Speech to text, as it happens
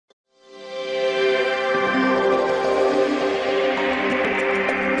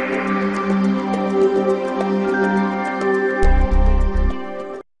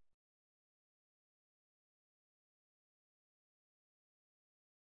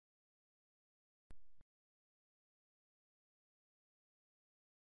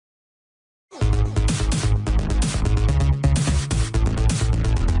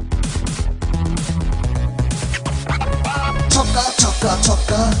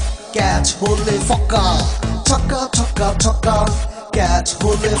Catch হলে ফক্কা, ছক্কা ছক্কা ছক্কা, ক্যাচ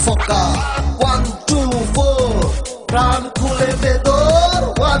হলে ফক্কা। 1 2 4 প্রাণ খুলে দে দৌড়,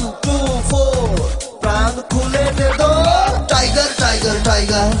 1 2 4 প্রাণ খুলে দে দৌড়। টাইগার টাইগার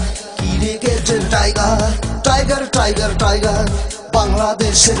টাইগার ক্রিকেটের টাইগার, টাইগার টাইগার টাইগার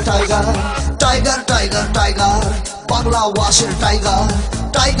বাংলাদেশের tiger, tiger tiger tiger Bangla ওয়াশের tiger,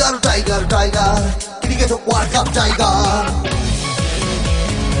 tiger tiger tiger cricket world cup tiger.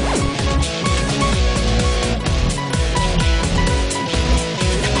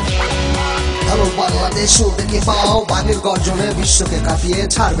 Hello Bangladesh, দেখে পাও বাঘের গর্জনে বিশ্বকে কাটিয়ে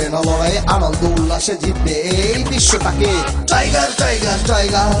ছাড়বে না লড়াই, আনন্দ উল্লাসে জিতবে এই বিশ্বটাকে। টাইগার টাইগার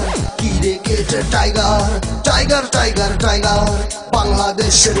টাইগার ক্রিকেটের টাইগার, টাইগার টাইগার টাইগার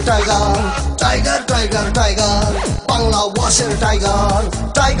বাংলাদেশের tiger, tiger tiger tiger Bangla ওয়াশের tiger,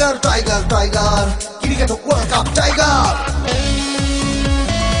 tiger tiger tiger cricket world cup tiger.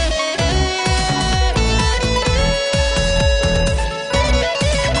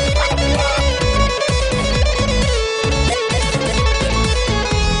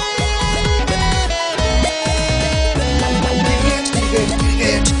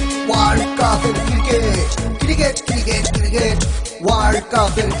 World কাপের cricket, cricket cricket cricket world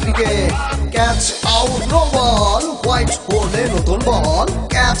কাপের cricket. Catch out no ball, white হলে নতুন বল,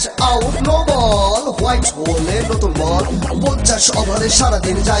 catch out no ball, white হলে নতুন বল। 50 ওভারে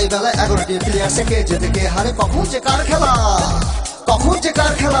সারাদিন যায় বেলা, 11টি প্লেয়ার থেকে যেতে কে হারে, কখন যে কার খেলা, কখন যে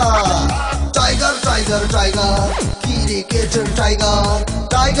কার খেলা। টাইগার টাইগার টাইগার ক্রিকেটের টাইগার,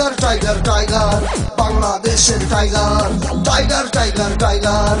 টাইগার টাইগার টাইগার বাংলাদেশের tiger, tiger tiger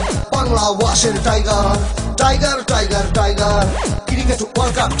tiger Bangla ওয়াশের tiger, tiger tiger tiger cricket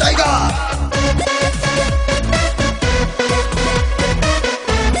world cup tiger.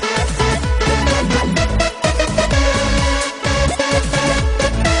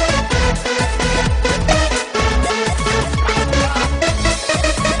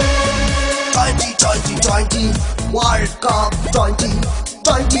 World Cup 20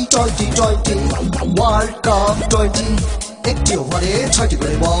 20 20 20 World Cup 20। একটি ওভারে 6টি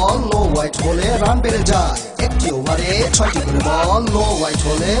করে বল, নো হোয়াইট হলে রান বেড়ে যায়, একটি ওভারে 6টি করে বল, নো হোয়াইট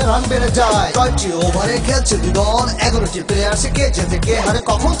হলে রান বেড়ে যায়। 20 ওভারে খেলছে দুই দল, 11টি প্লেয়ার কে যেতে কে হারে,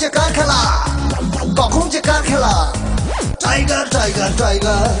 কখন যে কার খেলা, কখন যে কার খেলা। টাইগার টাইগার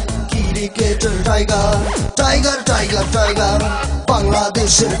টাইগার ক্রিকেটের টাইগার, টাইগার টাইগার টাইগার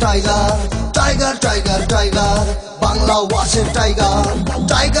বাংলাদেশের tiger, tiger tiger tiger Bangla ওয়াশের টাইগার,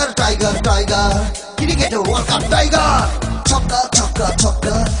 টাইগার টাইগার টাইগার ক্রিকেটের ওয়ার্ল্ড কাপ টাইগার। ছক্কা ছক্কা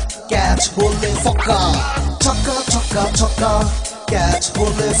ছক্কা ক্যাচ হলে ফক্কা, ছক্কা ছক্কা ছক্কা ক্যাচ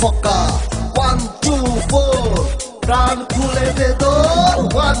হলে ফক্কা। 1 2 4 প্রাণ খুলে দে দৌড়,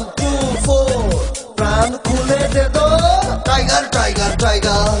 1 2 4 প্রাণ খুলে দে দৌড়। টাইগার টাইগার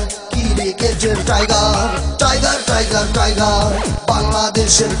টাইগার ক্রিকেটের টাইগার, টাইগার টাইগার টাইগার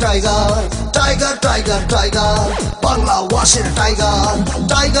বাংলাদেশের tiger, tiger tiger tiger Bangla ওয়াশের tiger,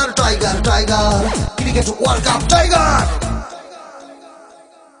 tiger tiger tiger cricket world cup tiger.